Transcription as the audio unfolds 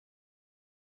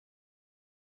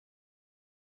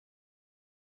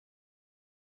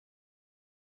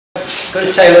going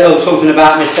to say a little something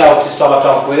about myself to start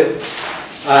off with.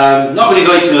 Not really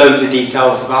going into loads of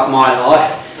details about my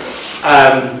life.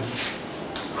 I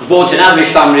was born to an average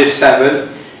family of 7.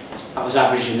 That was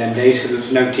average in them days because there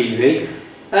was no TV.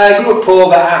 Grew up poor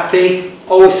but happy.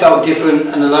 Always felt different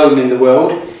and alone in the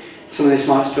world. Some of this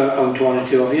might strike home to one or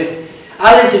two of you.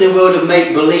 I lived in a world of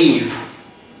make-believe.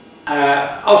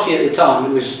 Obviously at the time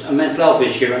it was a mental health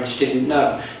issue, I just didn't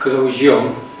know because I was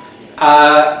young.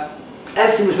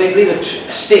 Everything was make-believe.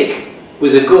 A stick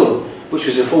was a gun, which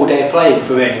was a full day of playing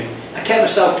for me. I kept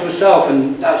myself to myself,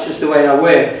 and that's just the way I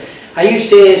were. I used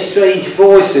to hear strange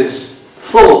voices,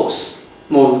 thoughts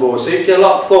more than voices. I used to hear a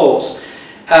lot of thoughts.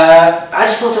 I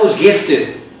just thought I was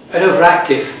gifted and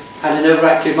overactive, had an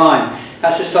overactive mind.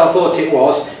 That's just what I thought it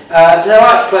was. So I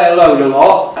liked to play alone a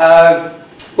lot.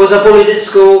 Was I bullied at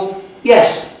school?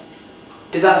 Yes.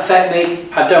 Did that affect me?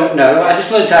 I don't know. I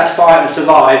just learned how to fight and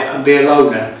survive and be a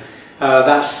loner.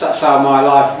 That's how my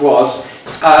life was.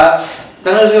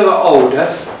 Then as I got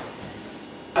older,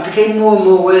 I became more and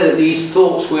more aware that these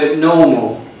thoughts were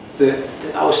normal, that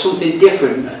I was something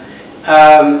different.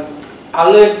 I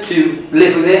learned to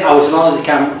live with it. I was an holiday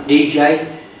camp DJ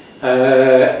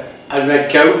and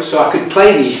red coat, so I could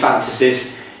play these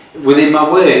fantasies within my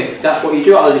work. That's what you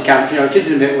do at holiday camps, you know, it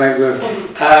is a bit wet.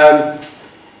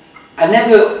 I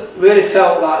never really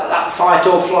felt like that fight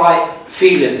or flight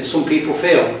feeling that some people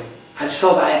feel. I just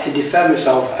felt that I had to defend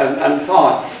myself and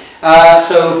fight.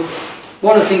 So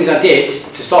one of the things I did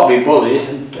to stop being bullied,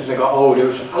 and as I got older,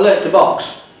 was I learnt to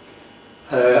box.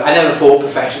 I never fought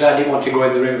professionally. I didn't want to go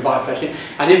in the ring and fight professionally.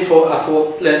 I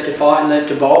learnt to fight and learnt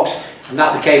to box, and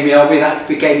that became my hobby. That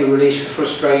became a release for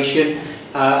frustration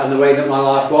and the way that my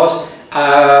life was.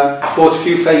 I fought a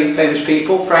few famous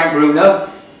people. Frank Bruno.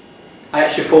 I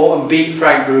actually fought and beat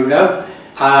Frank Bruno. In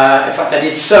fact, I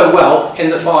did so well in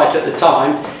the fight at the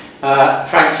time.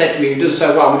 Frank said to me, "You've done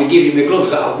so well, I'm going to give you my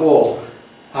gloves that I've wore."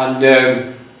 And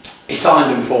he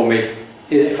signed them for me.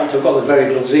 In fact, I've got the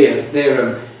very gloves here.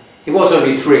 It was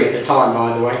only 3 at the time,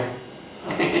 by the way.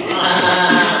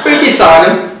 But he did sign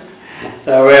them.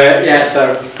 So,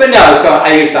 but no, so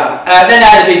I used that. Then I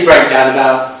had a big breakdown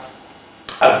about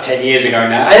over 10 years ago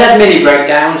now. I had mini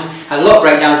breakdowns, and a lot of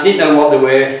breakdowns, didn't know what they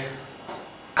were.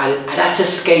 I'd have to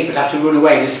escape, I'd have to run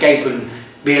away and escape and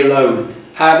be alone.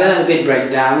 Then I had a big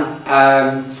breakdown,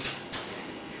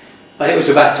 but it was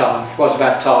a bad time,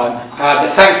 but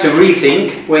thanks to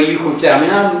Rethink, where you come to, I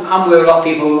mean, I'm where a lot of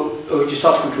people who just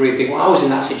start to come to Rethink, well, I was in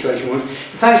that situation once,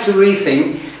 but thanks to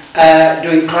Rethink,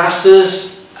 doing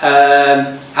classes,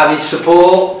 having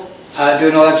support,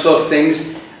 doing all them sort of things,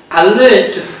 I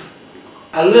learned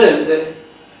that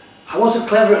I wasn't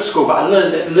clever at school, but I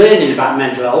learned that learning about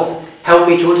mental health helped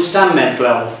me to understand mental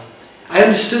health. I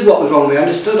understood what was wrong with me. I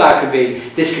understood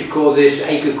this could cause this,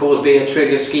 A could cause B, a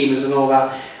trigger, schemas and all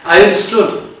that. I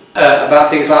understood about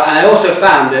things like that, and I also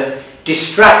found that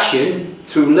distraction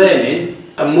through learning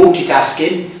and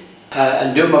multitasking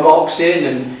and doing my boxing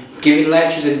and giving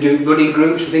lectures and running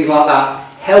groups and things like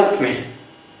that helped me.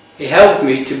 It helped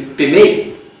me to be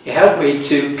me. It helped me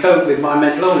to cope with my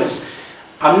mental illness.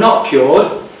 I'm not cured.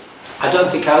 I don't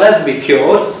think I'll ever be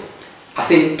cured. I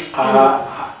think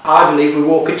I believe we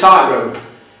walk a tightrope,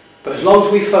 but as long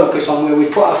as we focus on where we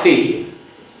put our feet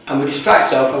and we distract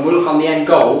ourselves and we look on the end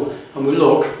goal and we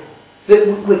look, that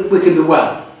we can be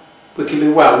well. We can be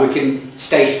well, we can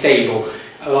stay stable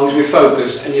as long as we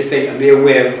focus and you think and be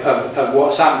aware of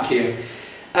what's happened to you.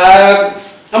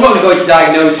 I'm not going to go into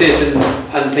diagnosis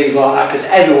and things like that because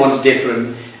everyone's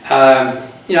different.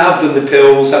 You know, I've done the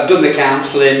pills, I've done the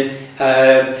counselling,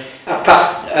 I've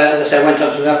passed, as I said,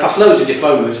 I've passed loads of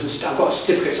diplomas and I've got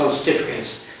certificates on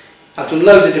certificates. I've done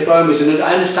loads of diplomas and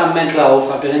I understand mental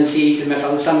health. I've done NCEs and I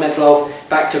understand mental health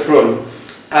back to front.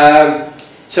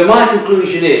 So my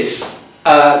conclusion is,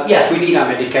 yes, we need our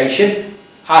medication.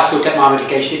 I still take my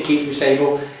medication, it keeps me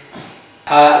stable.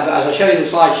 But as I show you in the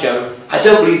slideshow, I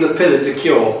don't believe the pill is the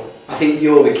cure. I think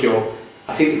you're the cure.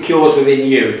 I think the cure's within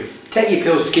you. Take your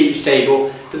pills to keep you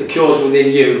stable, but the cure's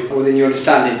within you and within your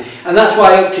understanding. And that's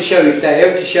why I hope to show you today. I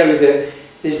hope to show you that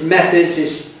there's methods,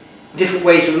 there's different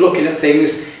ways of looking at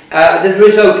things. There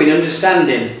is hope in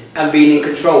understanding and being in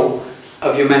control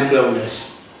of your mental illness,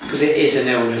 because it is an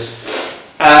illness.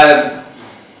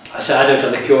 So I don't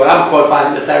have the cure. I'm qualified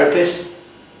hypnotherapist.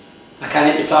 I can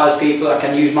hypnotise people, I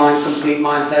can use complete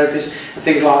mind therapies and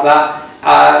things like that.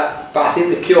 But I think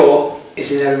the cure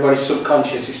is in everybody's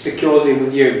subconscious. It's the cure's in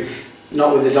with you,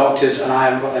 not with the doctors, and I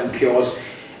haven't got them cures.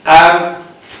 I've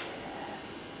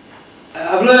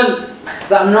learned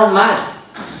that I'm not mad.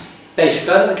 Basically,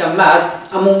 I don't think I'm mad,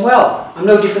 I'm unwell. I'm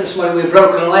no different to somebody with a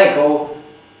broken leg or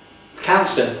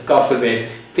cancer, God forbid.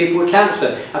 people with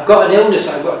cancer. I've got an illness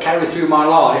that I've got to carry through my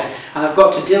life, and I've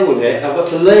got to deal with it, and I've got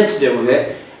to learn to deal with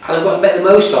it, and I've got to make the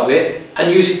most of it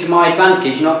and use it to my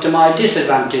advantage, not to my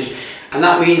disadvantage. And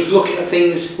that means looking at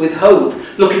things with hope,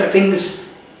 looking at things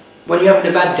when you're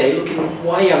having a bad day, looking at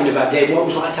why you're having a bad day, what it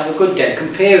was like to have a good day,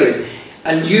 comparing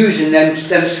and using them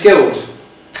skills.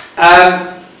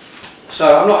 So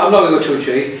I'm not going to go too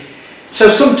much. So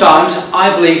sometimes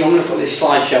I believe, I'm going to put this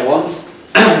slideshow on,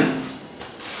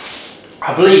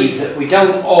 I believe that we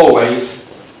don't always,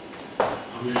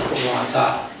 I'm just putting it like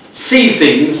that, see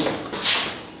things.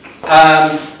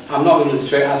 I'm not going to do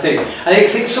this. I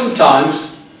think sometimes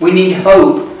we need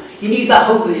hope. You need that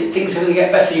hope that things are going to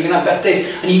get better, you're going to have better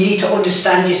days, and you need to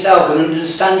understand yourself and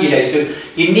understand your day. So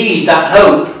you need that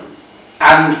hope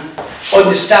and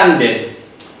understanding.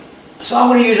 So I'm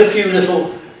going to use a few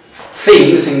little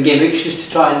things and gimmicks just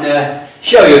to try and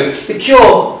show you. The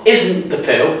cure isn't the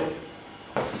pill.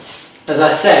 As I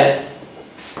said,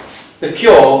 the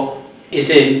cure is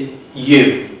in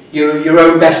you. You're your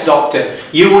own best doctor.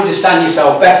 You understand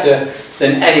yourself better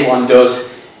than anyone does,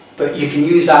 but you can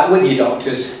use that with your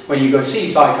doctors when you go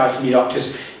see psychiatrists and your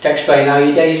doctors to explain how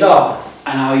your days are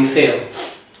and how you feel.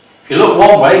 If you look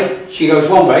one way, she goes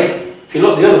one way. If you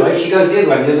look the other way, she goes the other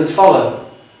way, and the others follow.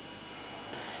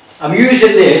 I'm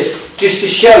using this just to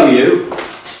show you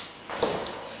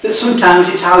that sometimes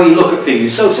it's how you look at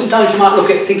things. So sometimes you might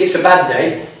think it's a bad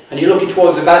day, and you're looking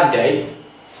towards a bad day.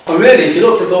 But really, if you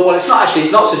looked and thought, well, it's not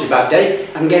such a bad day,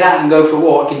 I can get out and go for a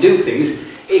walk, I can do things,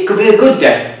 it could be a good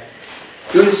day.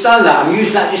 You understand that? I'm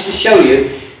using that just to show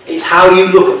you it's how you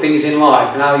look at things in life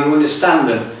and how you understand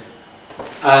them.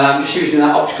 And I'm just using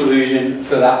that optical illusion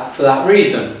for that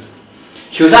reason.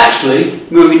 She was actually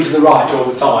moving to the right all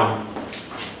the time.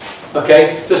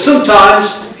 Okay? So sometimes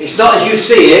it's not as you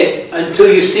see it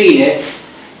until you've seen it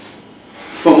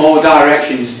from all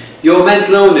directions. Your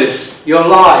mental illness, your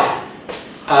life,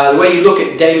 the way you look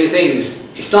at daily things,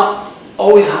 it's not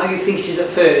always how you think it is at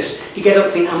first. You get up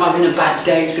and think, I'm having a bad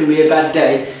day, it's going to be a bad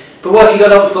day. But what if you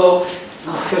got up and thought,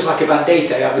 oh, it feels like a bad day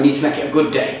today, I need to make it a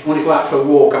good day. I want to go out for a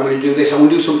walk, I'm going to do this, I want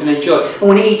to do something I enjoy. I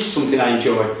want to eat something I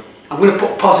enjoy. I'm going to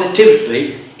put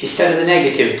positivity instead of the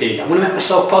negativity. I'm going to make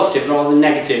myself positive rather than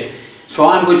negative. So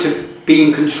I'm going to be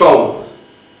in control.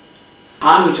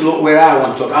 I'm going to look where I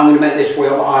want to look. I'm going to make this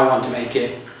where I want to make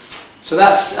it. So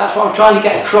that's what I'm trying to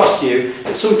get across to you,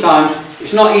 that sometimes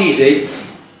it's not easy.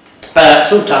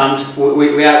 Sometimes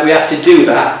we have to do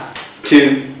that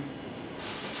to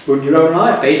run your own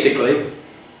life, basically.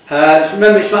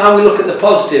 Remember, it's not how we look at the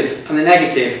positive and the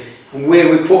negative and where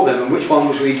we put them and which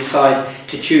ones we decide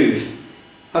to choose.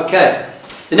 Okay,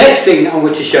 the next thing I'm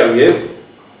going to show you,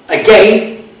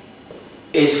 again,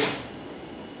 it's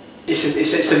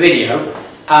a video.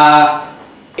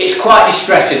 It's quite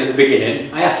distressing at the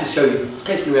beginning. I have to show you, in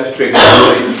case anybody else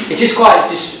triggers. It is quite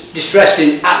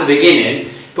distressing at the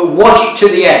beginning, but watch it to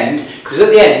the end, because at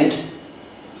the end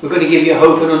we're going to give you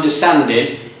hope and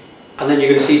understanding, and then you're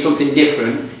going to see something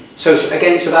different. So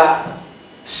again, it's about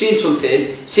seeing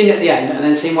something, seeing it at the end, and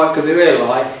then seeing what it could be real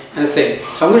like, and a thing.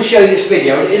 So I'm going to show you this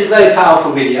video. It is a very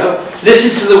powerful video.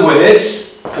 Listen to the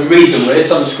words and read the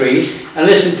words on the screen, and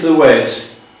listen to the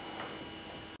words.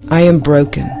 I am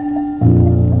broken.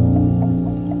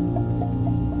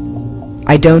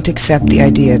 I don't accept the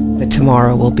idea that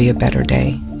tomorrow will be a better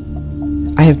day.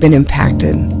 I have been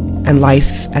impacted, and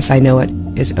life as I know it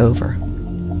is over.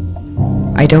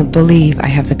 I don't believe I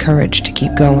have the courage to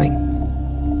keep going.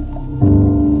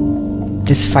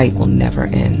 This fight will never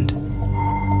end.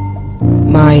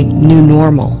 My new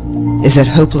normal is that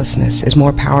hopelessness is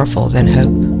more powerful than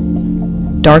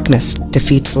hope. Darkness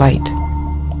defeats light.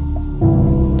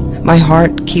 My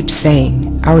heart keeps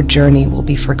saying our journey will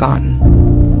be forgotten.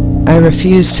 I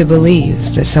refuse to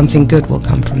believe that something good will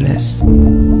come from this.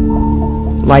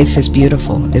 Life is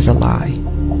beautiful is a lie.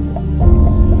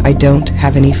 I don't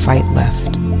have any fight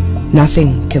left.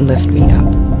 Nothing can lift me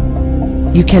up.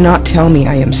 You cannot tell me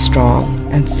I am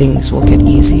strong and things will get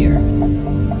easier.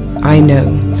 I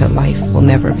know that life will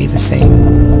never be the same.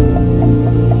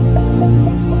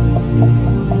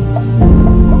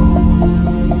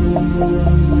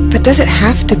 But does it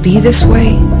have to be this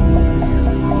way?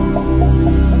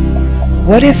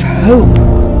 What if hope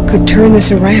could turn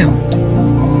this around?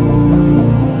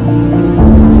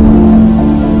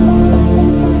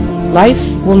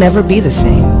 Life will never be the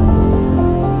same.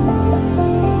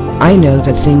 I know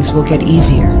that things will get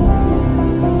easier,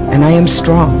 and I am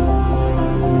strong.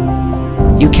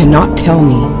 You cannot tell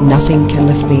me nothing can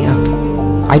lift me up.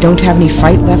 I don't have any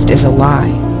fight left is a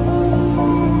lie.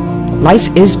 Life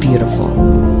is beautiful,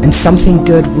 and something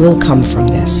good will come from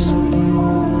this.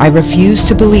 I refuse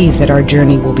to believe that our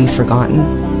journey will be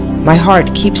forgotten. My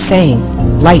heart keeps saying,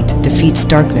 light defeats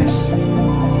darkness.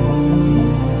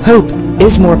 Hope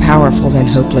is more powerful than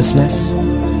hopelessness.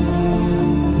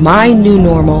 My new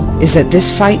normal is that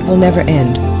this fight will never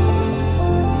end,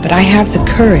 but I have the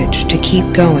courage to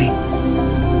keep going.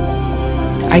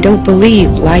 I don't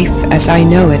believe life as I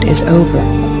know it is over.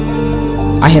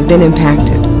 I have been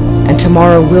impacted, and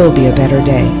tomorrow will be a better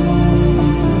day.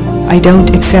 I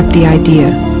don't accept the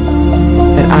idea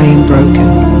that I am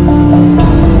broken.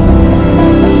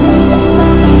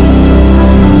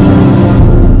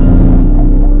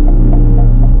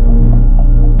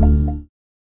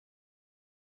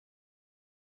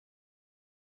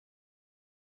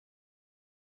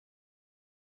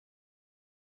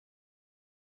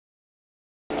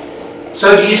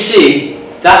 So do you see,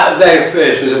 that very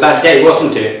first was a bad day,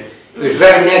 wasn't it? It was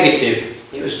very negative.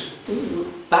 It was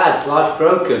bad, life's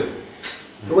broken.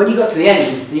 But when you got to the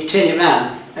end and you turn it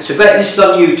around, this is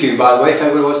on YouTube, by the way, if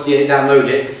anyone wants to download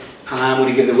it, and I'm going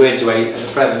to give the words away as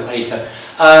a present later.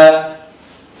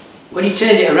 When you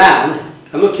turned it around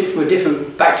and looked at it from a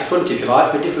different, back to front if you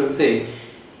like, from a different thing,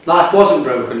 life wasn't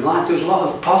broken. There was a lot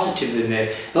of positives in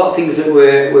there, a lot of things that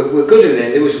were good in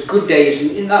there. There was good days,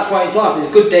 and that's why it's life.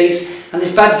 There's good days and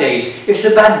there's bad days. If it's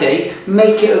a bad day,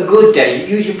 make it a good day.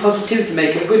 Use your positivity to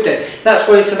make it a good day. That's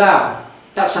what it's about.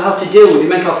 That's how to deal with your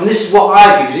mental health. And this is what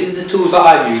I've used. These are the tools that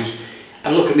I've used.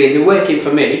 And look at me, they're working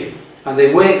for me, and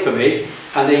they work for me,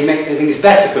 and they make things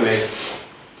better for me.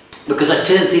 Because I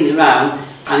turn things around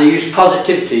and I use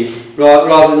positivity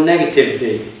rather than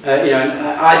negativity.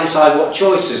 I decide what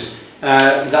choices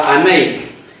that I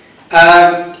make.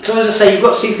 So as I say, you've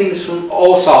got to see things from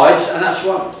all sides, and that's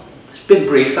what, it's been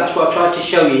brief, that's what I tried to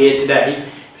show you here today,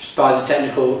 despite the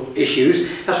technical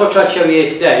issues. That's what I tried to show you here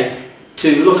today,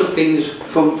 to look at things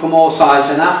from all sides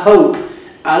and have hope.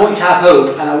 And I want you to have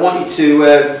hope, and I want you to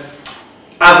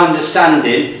have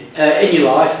understanding in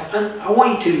your life, and I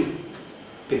want you to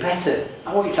be better.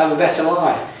 I want you to have a better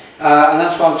life. And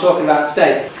that's what I'm talking about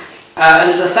today.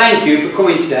 And as a thank you for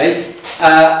coming today,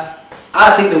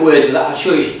 I think the words of that, I'm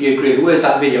sure you agree, the words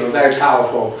of that video are very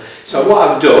powerful. So what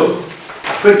I've done,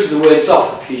 I printed the words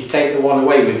off if you take the one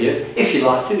away with you, if you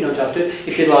like to, you don't have to,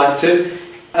 if you'd like to.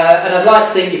 And I'd like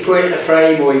to think you put it in a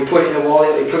frame, or you put it in a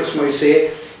wallet, or you put it somewhere you see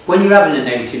it. When you're having a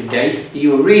negative day,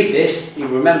 you will read this, you'll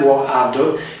remember what I've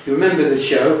done, you'll remember the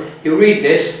show, you'll read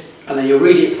this, and then you'll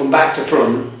read it from back to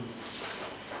front,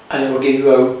 and it will give you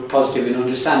a positive and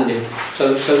understanding.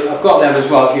 So I've got them as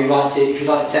well if you'd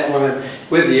like to take one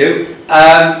with you.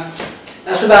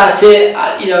 That's about it.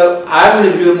 I'm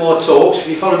going to be doing more talks. If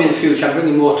you follow me in the future, I'm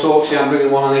bringing more talks here. I'm bringing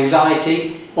one on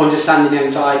anxiety, understanding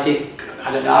anxiety.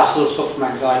 I don't know, I still suffer from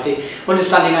anxiety.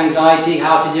 Understanding anxiety,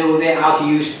 how to deal with it, how to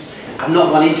use, I've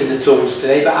not gone into the tools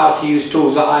today, but how to use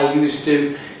tools that I use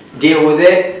to deal with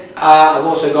it. I've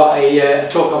also got a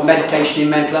talk on meditation in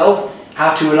mental health,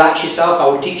 how to relax yourself. I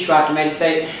will teach you how to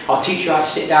meditate. I'll teach you how to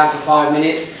sit down for 5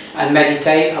 minutes and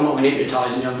meditate. I'm not going to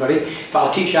hypnotise anybody, but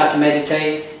I'll teach you how to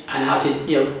meditate and how to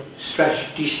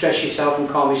de-stress yourself and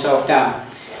calm yourself down.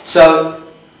 So,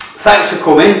 thanks for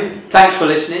coming, thanks for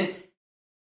listening.